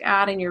Facebook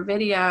ad and your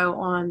video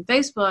on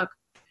Facebook,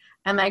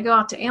 and they go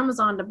out to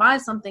Amazon to buy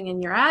something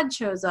and your ad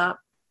shows up,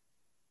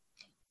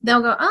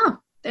 they'll go, oh,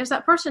 there's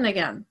that person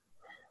again.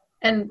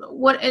 And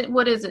what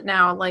is it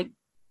now? Like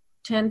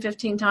 10,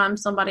 15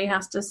 times somebody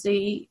has to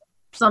see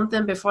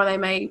something before they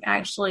may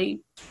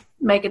actually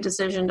make a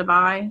decision to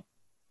buy?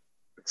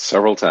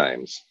 Several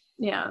times.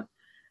 Yeah.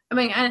 I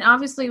mean, and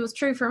obviously it was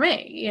true for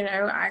me.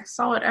 I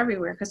saw it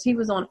everywhere, because he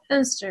was on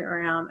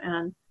Instagram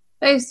and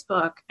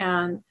Facebook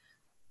and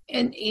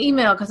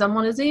email, because I'm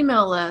on his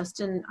email list.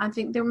 And I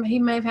think he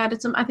may have had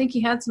I think he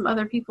had some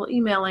other people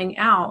emailing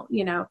out,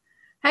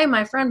 hey,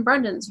 my friend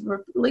Brendan's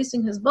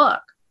releasing his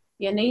book.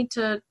 You need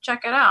to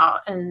check it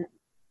out. And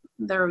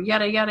they're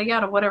yada, yada,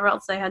 yada, whatever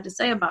else they had to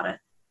say about it.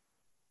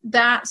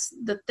 That's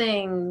the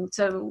thing.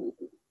 So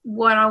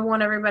what I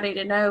want everybody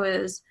to know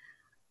is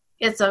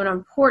it's an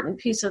important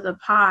piece of the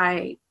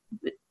pie.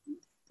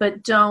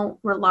 but don't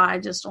rely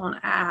just on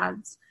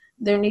ads.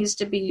 There needs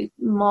to be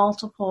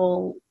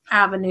multiple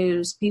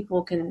avenues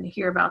people can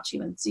hear about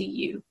you and see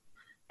you,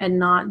 and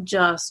not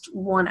just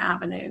one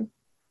avenue.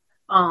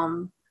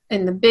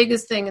 And the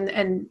biggest thing,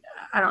 and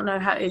I don't know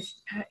how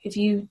if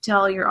you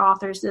tell your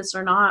authors this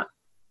or not,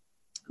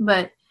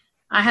 but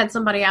I had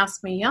somebody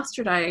ask me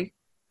yesterday,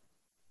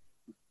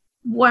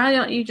 why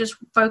don't you just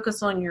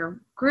focus on your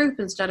group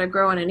instead of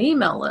growing an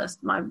email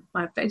list, my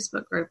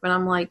Facebook group? And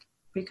I'm like,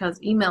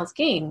 because email's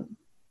king,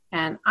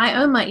 and I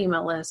own my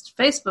email list.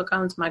 Facebook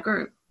owns my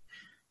group.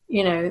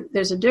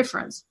 There's a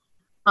difference.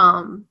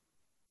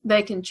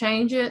 They can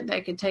change it.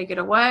 They could take it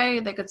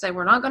away. They could say,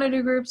 we're not going to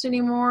do groups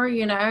anymore,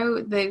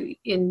 they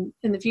in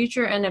the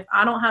future. And if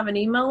I don't have an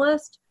email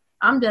list,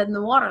 I'm dead in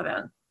the water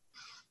then.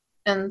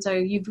 And so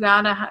you've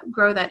got to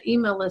grow that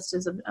email list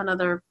as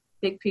another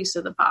big piece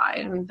of the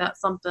pie. I mean,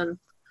 that's something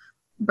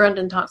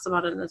Brendan talks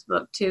about in this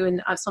book too.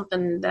 And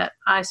something that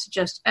I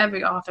suggest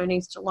every author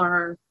needs to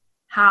learn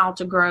how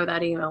to grow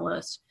that email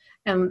list.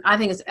 And I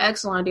think it's an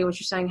excellent idea what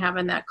you're saying,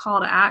 having that call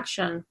to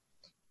action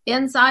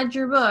inside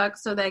your book,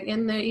 so that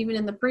even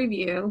in the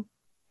preview,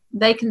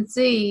 they can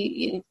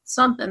see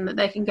something that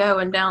they can go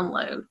and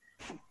download,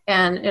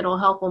 and it'll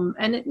help them.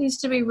 And it needs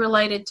to be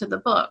related to the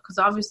book, because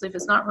obviously if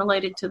it's not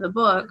related to the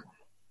book,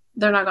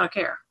 they're not going to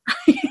care.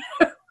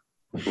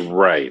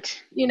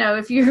 Right.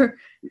 If you're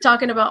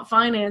talking about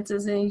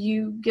finances and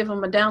you give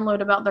them a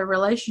download about their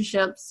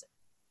relationships,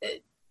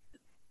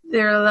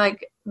 they're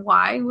like,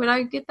 why would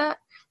I get that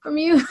from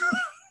you?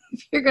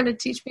 If you're going to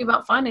teach me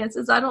about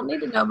finances, I don't need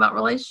to know about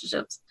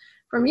relationships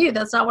from you.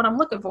 That's not what I'm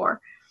looking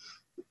for.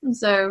 And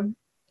so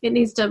it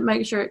needs to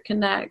make sure it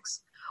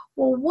connects.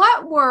 Well,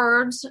 what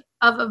words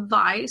of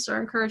advice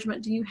or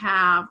encouragement do you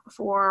have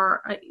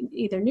for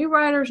either new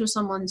writers or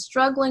someone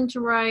struggling to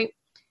write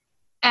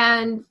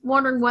and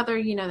wondering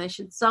whether, they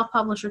should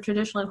self-publish or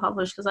traditionally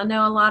publish? Because I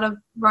know a lot of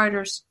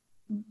writers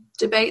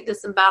debate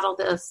this and battle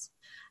this.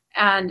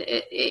 And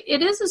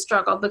it is a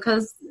struggle,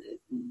 because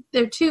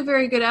they're two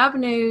very good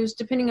avenues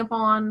depending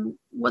upon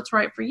what's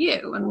right for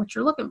you and what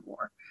you're looking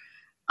for.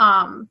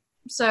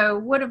 So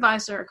what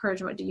advice or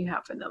encouragement do you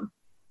have for them?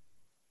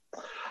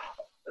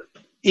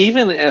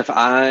 Even if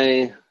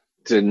I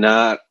did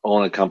not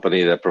own a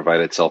company that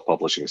provided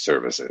self-publishing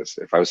services,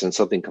 if I was in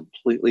something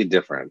completely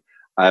different,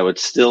 I would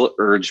still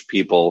urge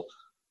people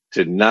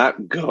to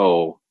not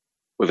go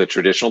with a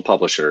traditional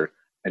publisher,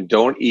 and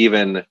don't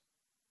even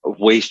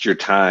waste your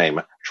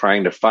time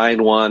trying to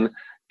find one,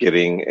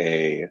 getting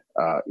a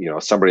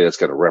somebody that's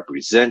going to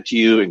represent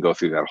you and go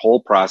through that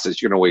whole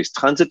process. You're going to waste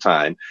tons of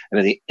time, and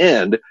in the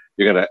end,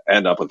 you're going to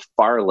end up with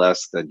far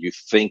less than you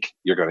think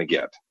you're going to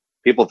get.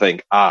 People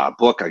think,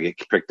 book, I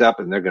get picked up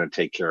and they're going to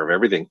take care of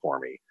everything for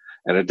me.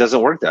 And it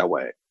doesn't work that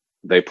way.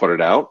 They put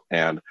it out,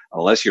 and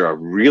unless you're a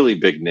really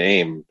big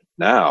name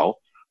now,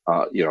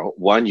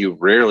 one, you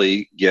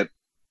rarely get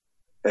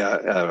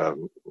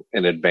an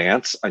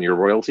advance on your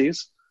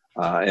royalties.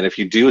 And if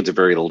you do, it's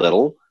very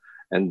little.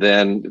 And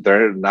then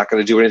they're not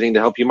going to do anything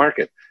to help you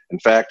market. In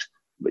fact,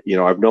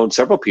 I've known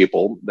several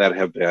people that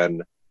have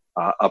been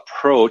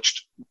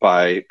approached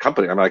by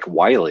companies. I'm like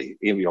Wiley,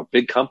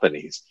 big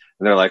companies.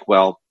 And they're like,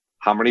 well,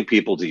 how many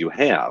people do you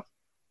have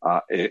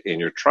in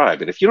your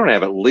tribe? And if you don't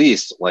have at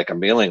least like a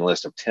mailing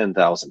list of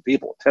 10,000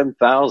 people,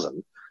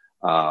 10,000.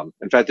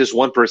 In fact, this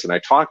one person I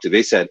talked to,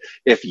 they said,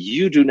 if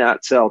you do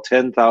not sell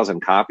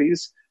 10,000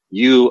 copies,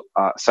 you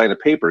sign a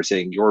paper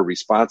saying you're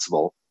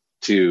responsible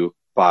to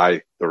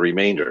buy the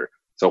remainder.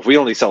 So if we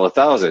only sell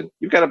 1,000,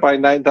 you've got to buy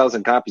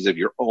 9,000 copies of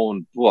your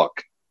own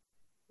book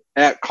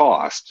at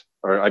cost,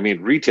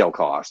 retail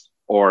cost,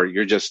 or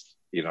you're just,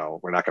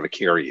 we're not going to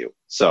carry you.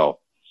 So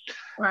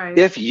right.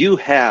 If you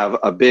have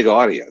a big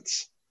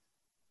audience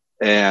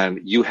and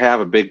you have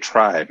a big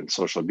tribe in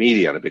social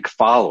media and a big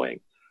following,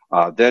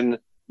 then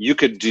you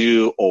could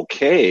do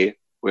okay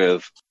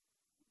with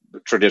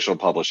traditional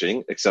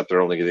publishing, except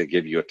they're only going to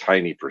give you a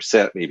tiny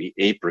percent, maybe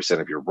 8%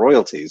 of your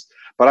royalties.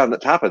 But on the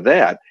top of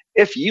that,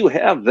 if you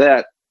have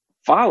that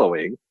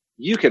following,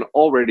 you can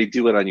already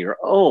do it on your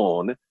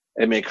own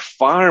and make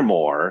far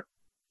more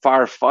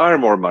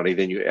money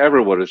than you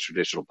ever would with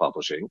traditional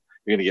publishing.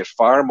 You're going to get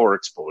far more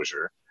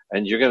exposure,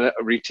 and you're going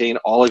to retain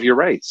all of your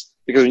rights.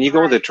 Because when you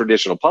go with a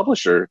traditional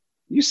publisher,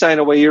 you sign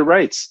away your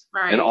rights.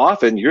 Right. And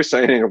often you're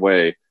signing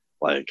away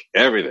like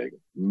everything,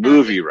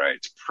 movie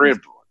rights,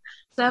 print books.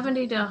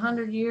 70 to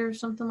 100 years,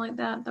 something like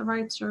that. The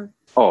rights are.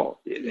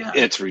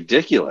 It's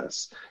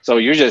ridiculous. So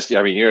you're just,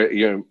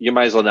 you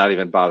might as well not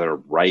even bother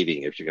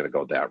writing if you're going to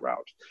go that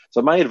route.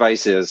 So my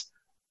advice is,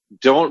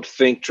 don't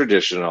think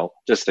traditional.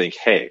 Just think,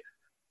 hey,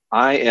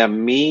 I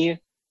am me,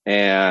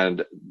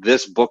 and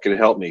this book can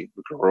help me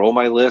grow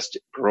my list,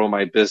 grow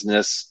my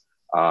business.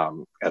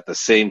 At the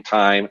same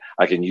time,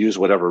 I can use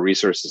whatever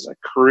resources I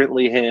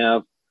currently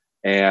have,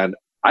 and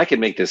I can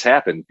make this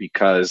happen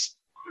because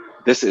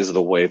this is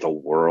the way the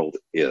world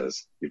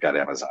is. You've got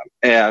Amazon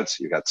ads,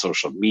 you've got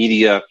social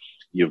media,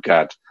 you've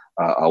got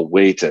a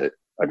way to,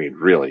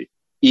 really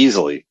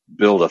easily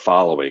build a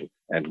following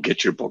and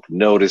get your book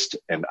noticed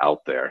and out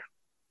there.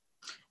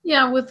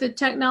 Yeah, with the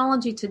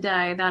technology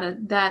today,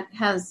 that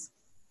has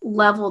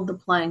leveled the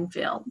playing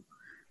field,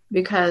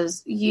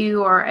 because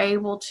you are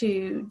able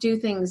to do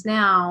things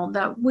now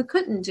that we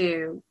couldn't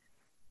do,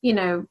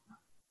 30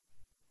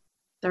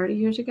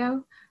 years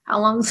ago. How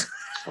long's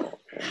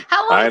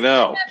I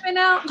know. that been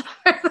out?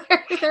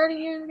 30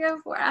 years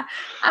ago?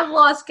 I've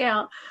lost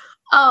count.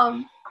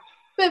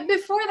 But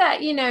before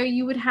that,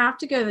 you would have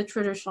to go to the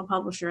traditional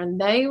publisher,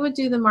 and they would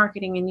do the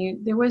marketing,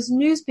 and there was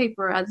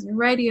newspaper ads and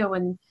radio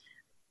and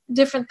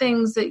different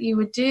things that you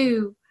would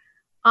do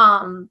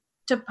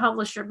to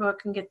publish your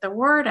book and get the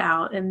word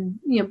out, and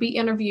be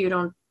interviewed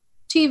on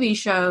TV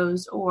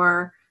shows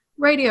or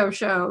radio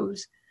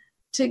shows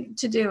to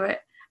do it.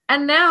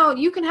 And now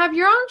you can have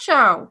your own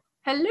show.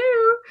 Hello.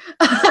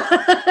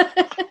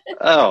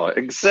 Oh,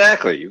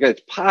 exactly. You got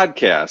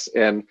podcasts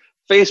and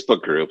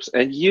Facebook groups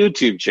and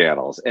YouTube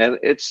channels, and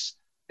it's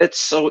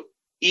so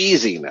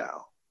easy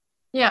now.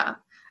 Yeah.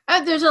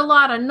 There's a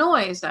lot of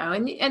noise though,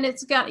 and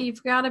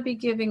you've got to be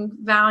giving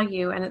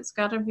value, and it's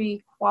got to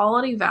be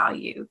quality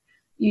value.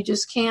 You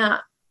just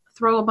can't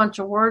throw a bunch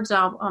of words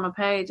out on a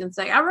page and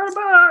say, I wrote a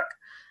book,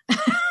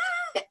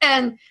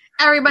 and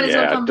everybody's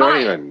going to come by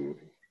it.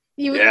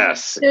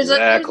 Yes, there's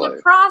exactly. There's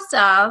a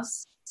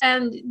process,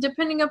 and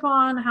depending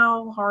upon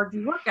how hard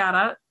you work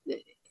at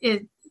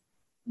it,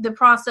 the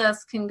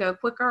process can go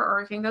quicker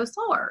or it can go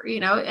slower,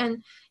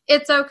 and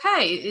it's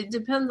okay. It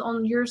depends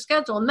on your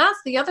schedule. And that's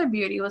the other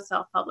beauty with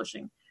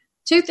self-publishing.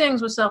 Two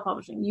things with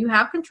self-publishing. You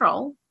have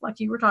control,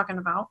 like you were talking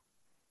about.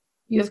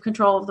 You have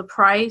control of the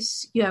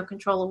price. You have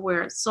control of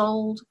where it's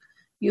sold.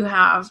 You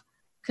have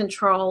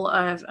control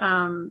of,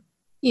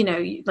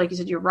 like you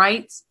said, your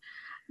rights.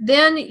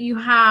 Then you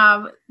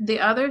have the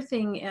other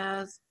thing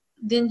is,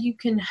 then you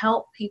can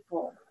help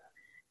people,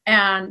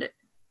 and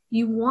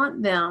you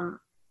want them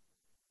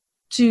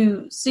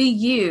to see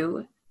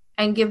you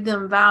and give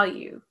them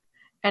value.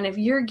 And if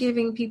you're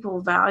giving people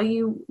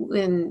value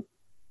in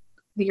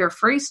your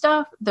free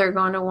stuff, they're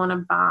going to want to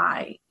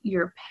buy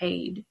your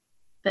paid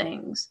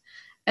things.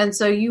 And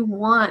so you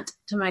want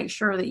to make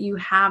sure that you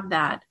have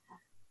that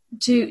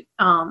to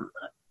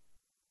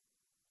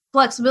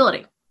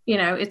flexibility.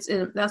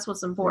 That's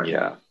what's important.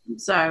 Yeah.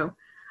 So,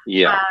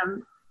 yeah.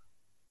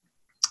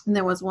 And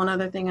there was one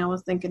other thing I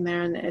was thinking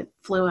there, and it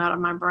flew out of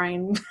my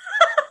brain.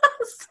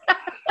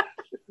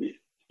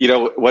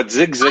 What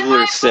Zig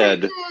Ziglar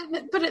said.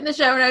 Put it in the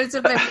show notes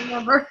if I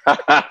remember.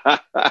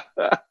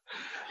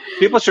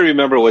 People should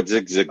remember what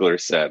Zig Ziglar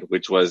said,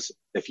 which was,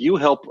 if you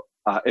want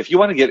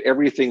to get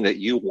everything that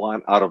you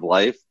want out of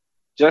life,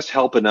 just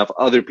help enough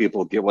other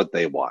people get what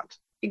they want.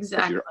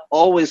 Exactly. If you're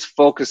always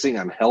focusing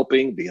on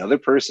helping the other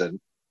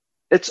person,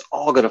 it's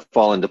all going to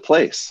fall into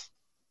place.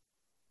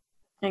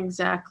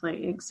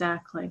 Exactly.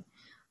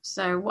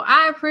 So, well,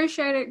 I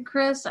appreciate it,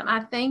 Chris, and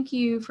I thank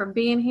you for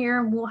being here.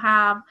 And we'll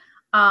have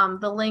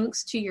the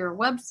links to your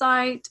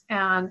website.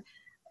 And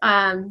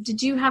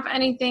did you have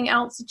anything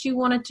else that you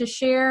wanted to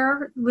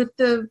share with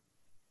the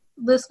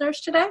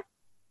listeners today?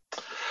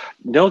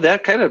 No,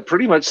 that kind of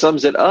pretty much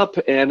sums it up.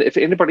 And if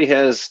anybody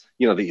has,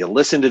 that you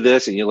listen to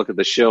this and you look at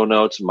the show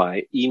notes,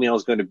 my email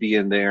is going to be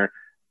in there.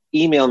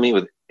 Email me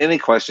with any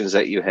questions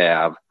that you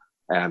have,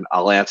 and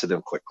I'll answer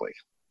them quickly.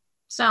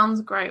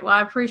 Sounds great. Well,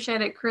 I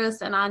appreciate it,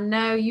 Chris. And I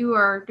know you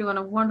are doing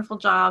a wonderful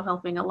job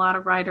helping a lot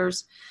of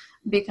writers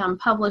become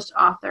published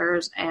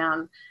authors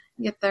and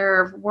get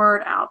their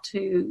word out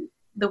to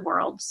the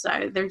world.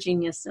 So they're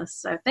geniuses.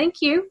 So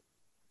thank you.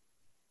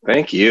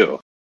 Thank you.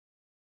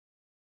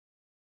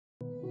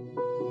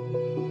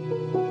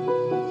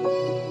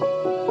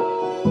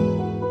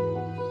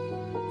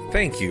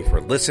 Thank you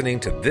for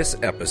listening to this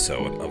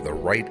episode of The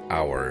Write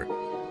Hour.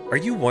 Are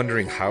you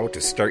wondering how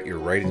to start your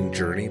writing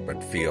journey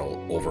but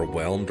feel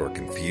overwhelmed or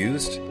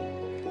confused?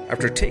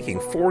 After taking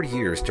 4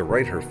 years to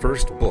write her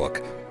first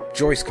book,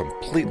 Joyce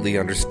completely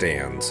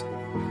understands.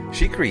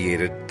 She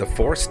created the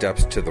 4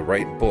 Steps to the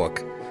Right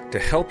Book to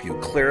help you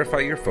clarify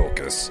your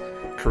focus,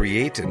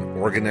 create and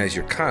organize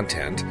your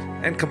content,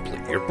 and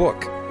complete your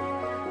book.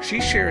 She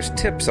shares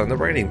tips on the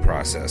writing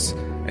process,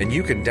 and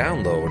you can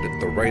download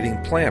the Writing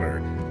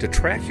Planner to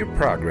track your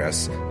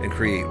progress and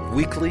create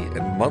weekly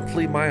and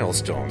monthly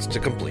milestones to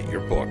complete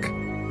your book.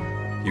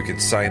 You can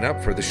sign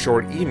up for the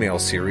short email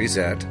series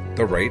at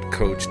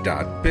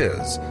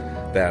thewritecoach.biz.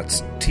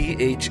 That's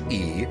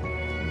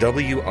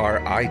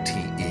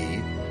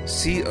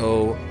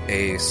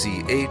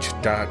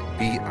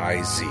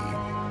TheWriteCoach.biz.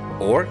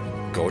 Or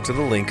go to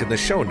the link in the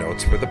show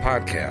notes for the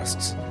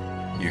podcasts.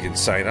 You can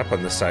sign up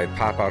on the side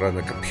pop out on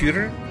the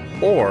computer,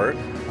 or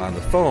on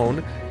the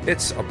phone,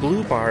 it's a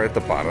blue bar at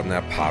the bottom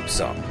that pops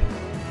up.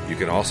 You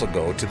can also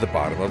go to the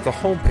bottom of the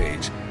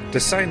homepage to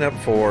sign up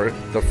for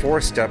the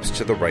 4 Steps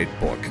to the Right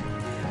Book.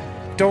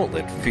 Don't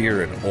let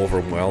fear and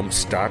overwhelm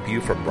stop you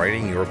from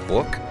writing your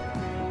book.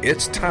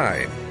 It's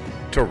time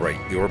to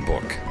write your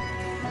book.